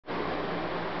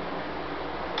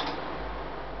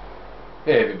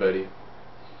Hey everybody,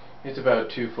 it's about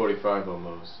 2:45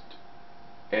 almost,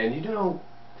 and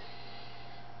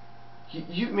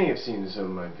you may have seen some of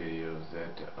my videos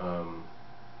that, some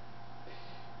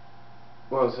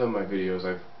of my videos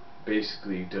I've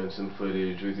basically done some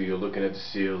footage with you looking at the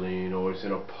ceiling, or it's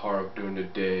in a park during the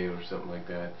day or something like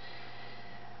that.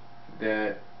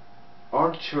 That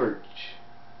our church,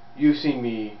 you've seen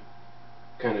me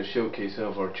kind of showcase some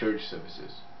of our church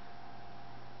services.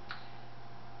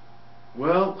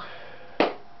 Well,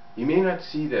 you may not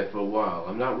see that for a while,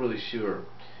 I'm not really sure.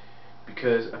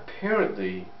 Because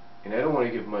apparently, and I don't want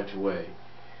to give much away,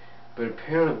 but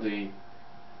apparently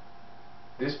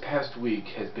this past week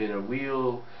has been a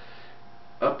real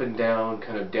up and down,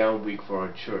 kind of down week for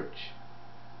our church.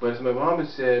 But as my mom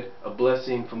has said, a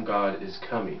blessing from God is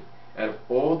coming. Out of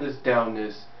all this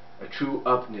downness, a true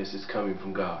upness is coming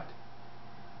from God.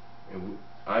 And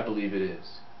I believe it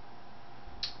is.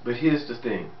 But here's the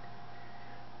thing.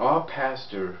 Our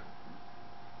pastor,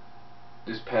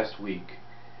 this past week,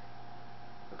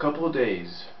 a couple of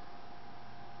days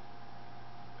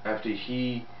after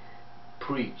he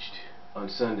preached on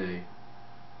Sunday,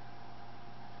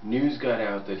 news got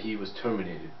out that he was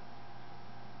terminated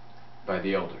by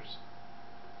the elders.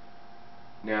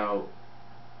 Now,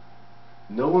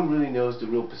 no one really knows the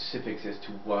real specifics as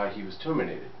to why he was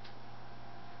terminated.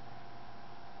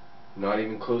 Not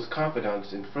even close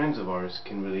confidants and friends of ours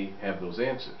can really have those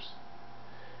answers.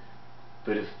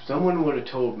 But if someone would have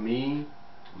told me,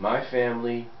 my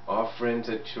family, our friends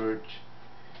at church,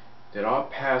 that our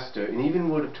pastor, and even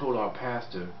would have told our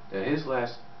pastor that his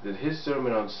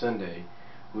sermon on Sunday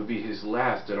would be his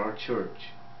last at our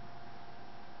church,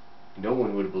 no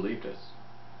one would have believed us.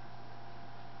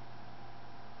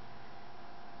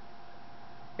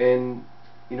 And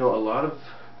a lot of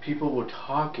people were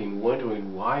talking,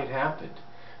 wondering why it happened.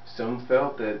 Some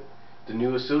felt that the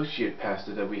new associate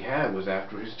pastor that we had was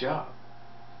after his job.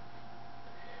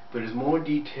 But as more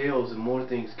details and more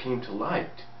things came to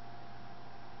light,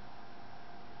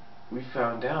 we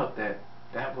found out that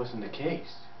that wasn't the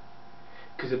case.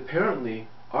 Because apparently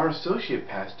our associate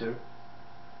pastor,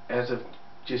 as of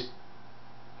just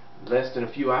less than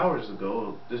a few hours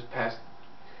ago,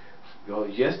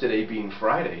 yesterday being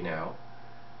Friday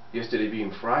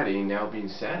and now being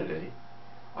Saturday,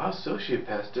 our associate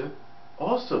pastor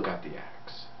also got the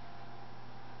axe.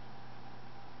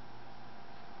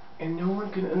 And no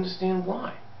one can understand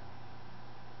why.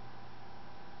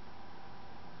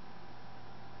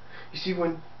 You see,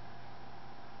 when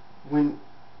me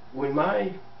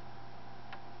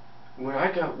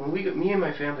and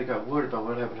my family got word about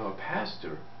what happened to our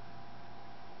pastor,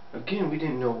 again, we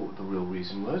didn't know what the real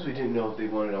reason was. We didn't know if they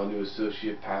wanted our new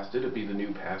associate pastor to be the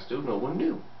new pastor. No one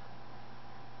knew.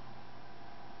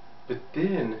 But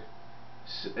then,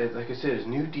 like I said, as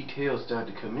new details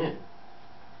started to come in,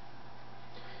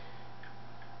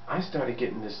 I started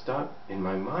getting this thought in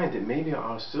my mind that maybe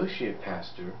our associate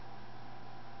pastor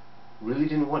really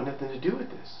didn't want nothing to do with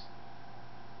this.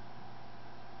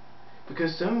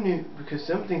 Because some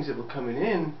things that were coming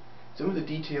in, some of the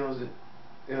details that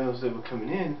were coming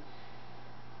in,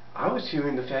 I was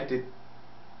hearing the fact that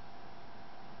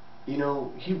he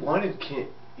wanted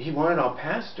our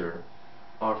pastor,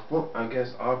 our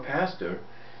pastor,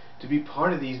 to be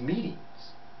part of these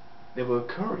meetings that were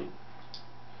occurring,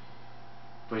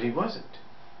 but he wasn't.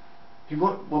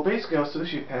 Basically, our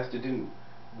associate pastor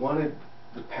wanted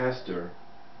the pastor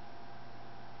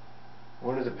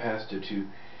to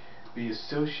be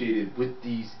associated with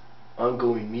these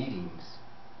ongoing meetings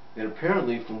that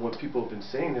apparently, from what people have been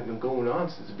saying, have been going on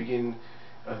since the beginning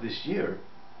of this year,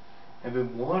 have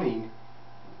been wanting.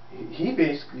 He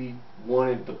basically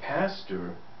wanted the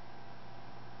pastor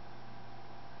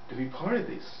to be part of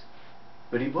this,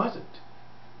 but he wasn't.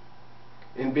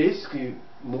 And basically,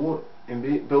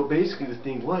 the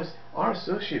thing was, our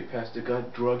associate pastor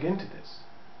got drug into this.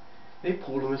 They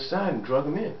pulled him aside and drug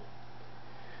him in.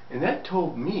 And that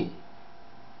told me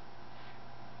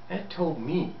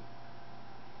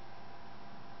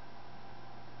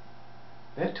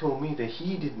that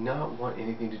he did not want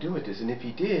anything to do with this. And if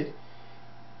he did,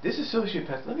 this associate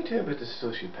pastor, let me tell you about this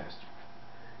associate pastor.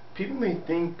 People may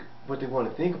think what they want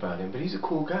to think about him, but he's a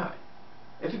cool guy.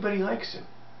 Everybody likes him.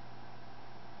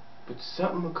 But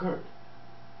something occurred.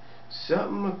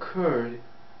 Something occurred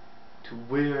to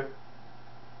where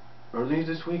earlier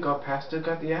this week our pastor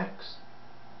got the axe,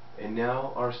 and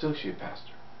now our associate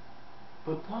pastor.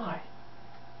 But why?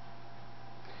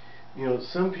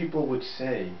 Some people would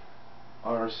say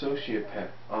our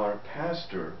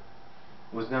pastor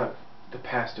was not the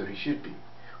pastor he should be,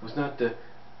 was not the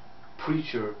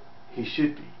preacher he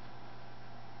should be.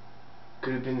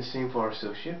 Could it have been the same for our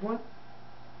associate one?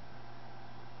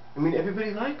 I mean,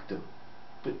 everybody liked them.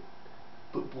 But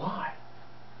why?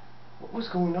 What was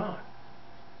going on?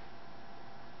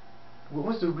 What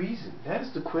was the reason? That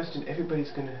is the question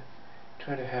everybody's going to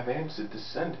try to have answered this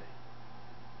Sunday.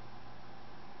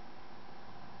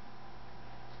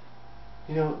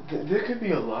 You know, there could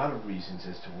be a lot of reasons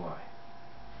as to why.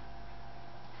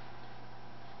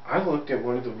 I looked at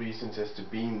one of the reasons as to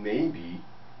being maybe,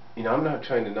 you know, I'm not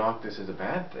trying to knock this as a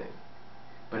bad thing,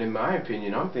 but in my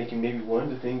opinion, I'm thinking maybe one of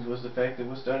the things was the fact that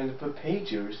we're starting to put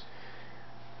pagers,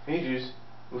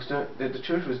 that the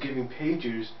church was giving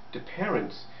pagers to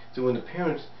parents, so when the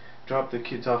parents dropped their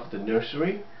kids off at the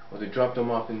nursery, or they dropped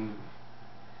them off in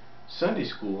Sunday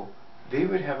school, they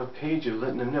would have a pager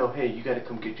letting them know, hey, you got to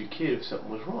come get your kid if something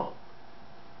was wrong.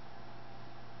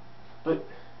 But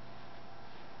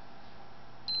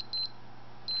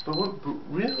what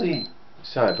really,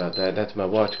 sorry about that, that's my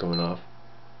watch going off.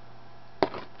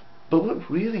 But what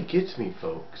really gets me,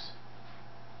 folks,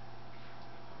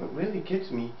 what really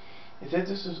gets me is that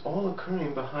this is all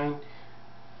occurring behind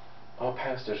our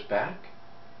pastor's back,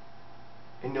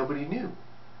 and nobody knew.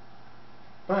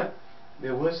 But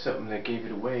there was something that gave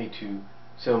it away to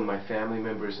some of my family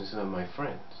members and some of my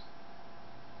friends.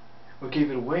 What gave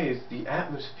it away is the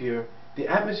atmosphere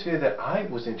that I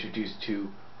was introduced to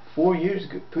 4 years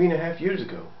ago, 3.5 years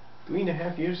ago.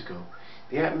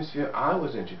 The atmosphere I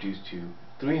was introduced to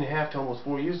 3.5 to almost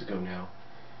 4 years ago now,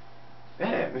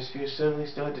 that atmosphere suddenly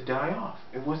started to die off.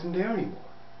 It wasn't there anymore.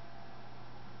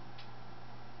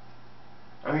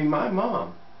 I mean, my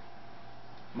mom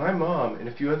and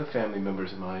a few other family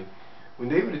members of mine, when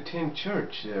they would attend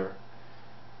church there,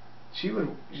 she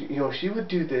would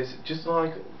do this, just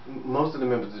like most of the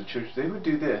members of the church, they would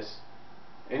do this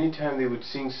anytime they would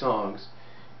sing songs,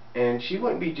 and she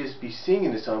wouldn't just be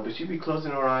singing the song, but she'd be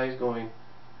closing her eyes doing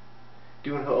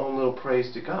her own little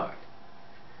praise to God.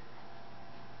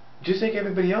 Just like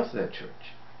everybody else at that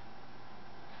church.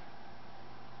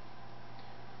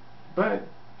 But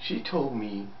she told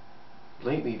me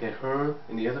lately that her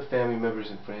and the other family members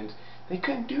and friends, they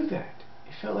couldn't do that.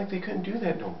 It felt like they couldn't do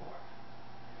that no more.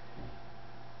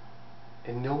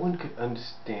 And no one could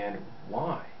understand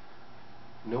why.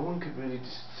 No one could really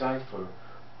decipher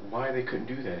why they couldn't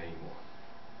do that anymore.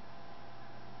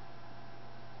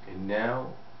 And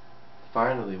now,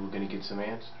 finally, we're going to get some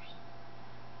answers.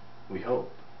 We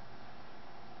hope.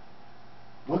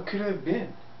 What could it have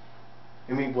been?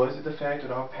 I mean, was it the fact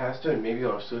that our pastor and maybe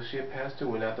our associate pastor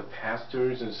were not the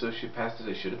pastors and associate pastors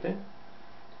they should have been?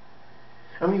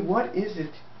 I mean, what is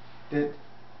it that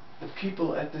the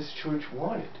people at this church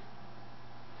wanted?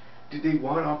 Did they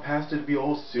want our pastor to be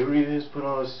all serious, put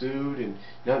on a suit, and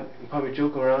not probably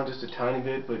joke around just a tiny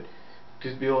bit, but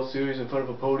just be all serious in front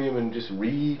of a podium and just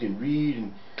read and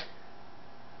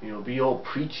you know, be all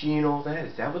preachy and all that?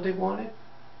 Is that what they wanted?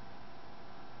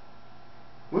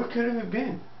 What could it have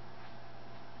been?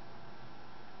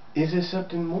 Is there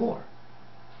something more?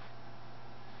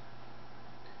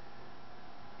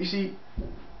 You see,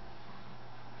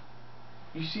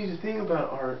 the thing about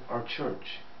our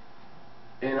church,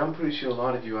 and I'm pretty sure a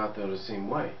lot of you out there are the same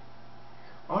way,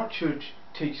 our church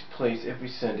takes place every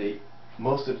Sunday,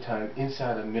 most of the time,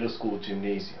 inside a middle school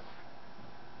gymnasium.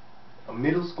 A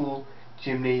middle school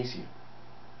gymnasium.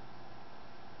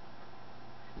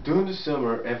 During the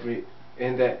summer,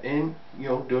 during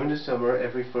the summer,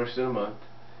 every first of the month,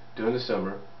 during the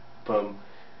summer, from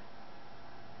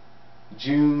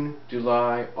June,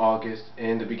 July, August,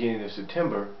 and the beginning of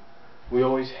September, we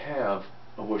always have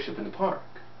a worship in the park.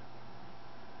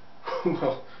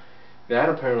 Well, that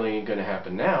apparently ain't going to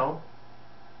happen now,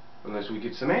 unless we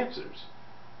get some answers.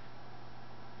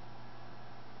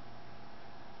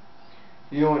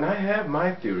 You know, and I have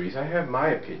my theories, I have my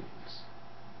opinions.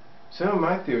 Some of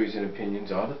my theories and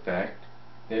opinions are the fact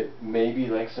that maybe,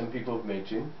 like some people have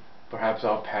mentioned, perhaps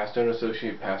our pastor and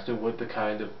associate pastor weren't the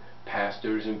kind of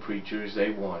pastors and preachers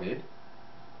they wanted.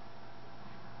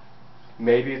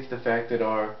 Maybe it's the fact that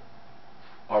our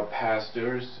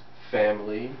pastor's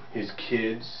family, his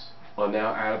kids, are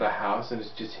now out of the house and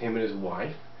it's just him and his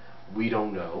wife. We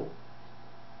don't know.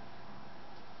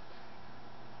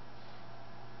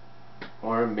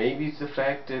 Or maybe it's the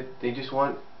fact that they just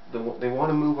want to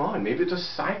move on. Maybe it's a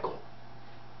cycle.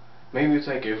 Maybe it's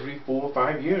like every 4 or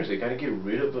 5 years they got to get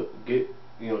rid of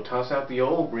toss out the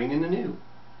old, bring in the new.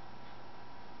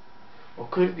 Or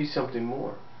could it be something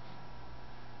more?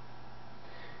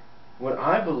 What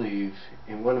I believe,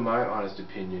 in one of my honest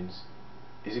opinions,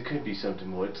 is it could be something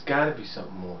more. It's got to be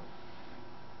something more.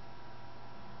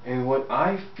 And what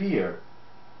I fear,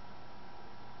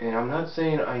 And I'm not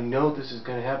saying I know this is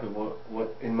going to happen.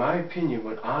 In my opinion,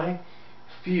 what I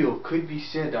feel could be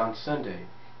said on Sunday,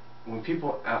 when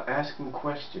people are asking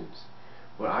questions,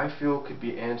 what I feel could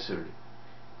be answered,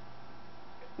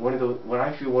 what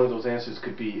I feel one of those answers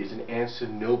could be is an answer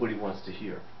nobody wants to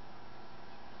hear.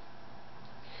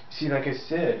 See, like I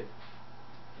said,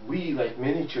 we, like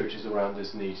many churches around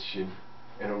this nation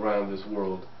and around this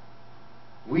world,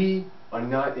 we are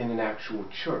not in an actual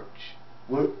church.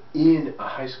 We're in a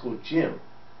high school gym.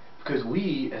 Because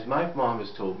we, as my mom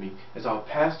has told me, as our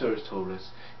pastor has told us,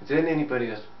 as anybody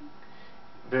that's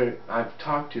I've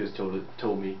talked to has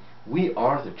told me, we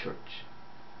are the church.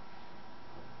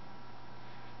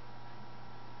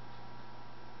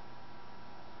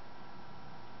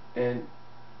 And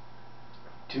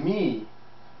to me,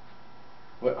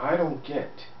 what I don't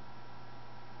get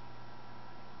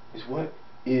is what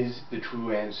is the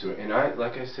true answer. And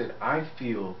like I said, I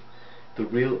feel the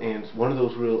real answer, one of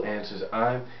those real answers,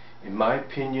 in my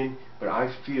opinion, but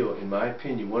I feel, in my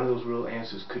opinion, one of those real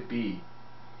answers could be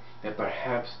that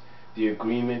perhaps the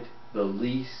agreement, the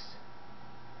lease,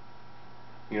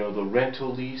 the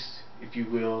rental lease, if you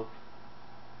will,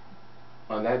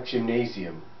 on that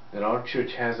gymnasium that our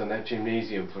church has on that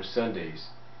gymnasium for Sundays,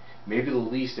 maybe the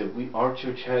lease that our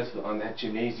church has on that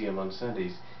gymnasium on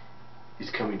Sundays is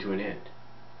coming to an end.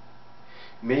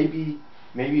 Maybe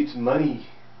it's money.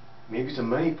 Maybe it's a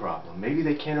money problem. Maybe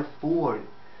they can't afford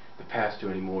the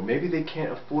pastor anymore. Maybe they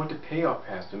can't afford to pay our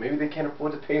pastor. Maybe they can't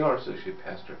afford to pay our associate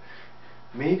pastor.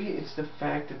 Maybe it's the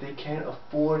fact that they can't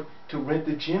afford to rent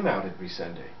the gym out every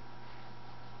Sunday.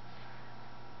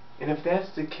 And if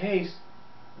that's the case,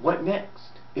 what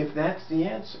next? If that's the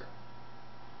answer,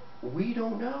 we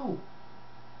don't know.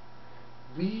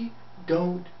 We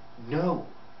don't know.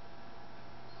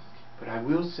 But I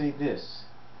will say this.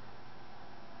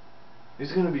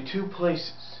 There's going to be two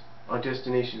places our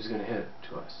destination is going to head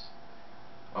to us.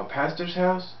 Our pastor's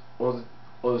house or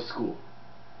the school.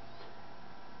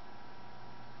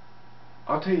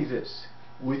 I'll tell you this.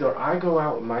 Whether I go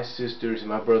out with my sisters and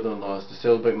my brother-in-laws to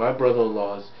celebrate my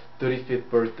brother-in-law's 35th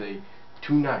birthday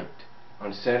tonight,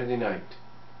 on Saturday night,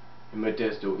 in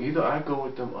Modesto, either I go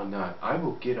with them or not, I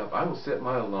will get up, I will set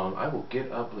my alarm, I will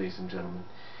get up, ladies and gentlemen,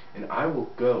 and I will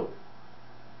go.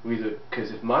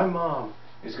 Because if my mom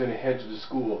is going to head to the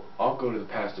school, I'll go to the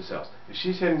pastor's house. If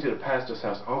she's heading to the pastor's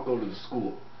house, I'll go to the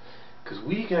school. Because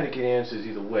we got to get answers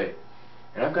either way.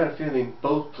 And I've got a feeling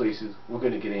both places we're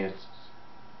going to get answers.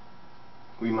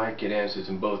 We might get answers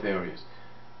in both areas.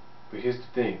 But here's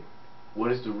the thing.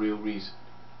 What is the real reason?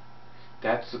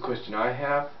 That's the question I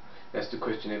have. That's the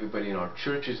question everybody in our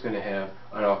church is going to have,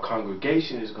 and our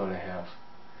congregation is going to have.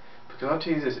 Because I'll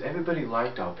tell you this, everybody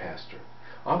liked our pastor.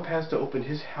 Our pastor opened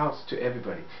his house to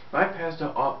everybody. My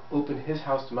pastor opened his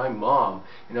house to my mom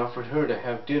and offered her to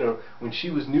have dinner when she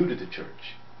was new to the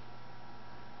church.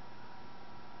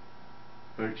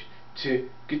 To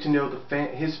get to know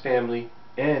his family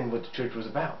and what the church was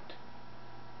about.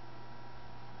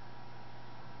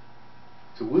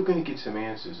 So we're going to get some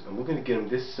answers, and we're going to get them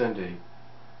this Sunday,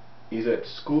 either at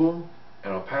school,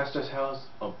 at our pastor's house,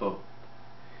 or both.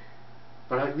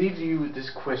 But I leave you with this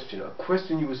question, a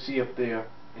question you will see up there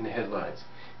in the headlines.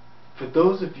 For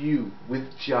those of you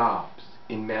with jobs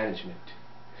in management,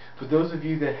 for those of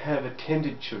you that have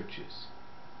attended churches,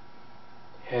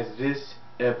 has this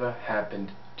ever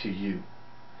happened to you?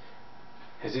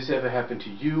 Has this ever happened to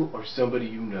you or somebody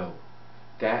you know?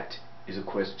 That is a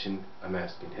question I'm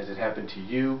asking. Has it happened to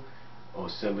you or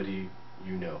somebody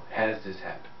you know? Has this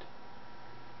happened?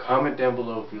 Comment down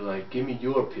below if you like. Give me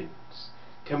your opinions.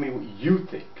 Tell me what you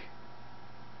think.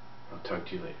 I'll talk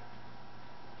to you later.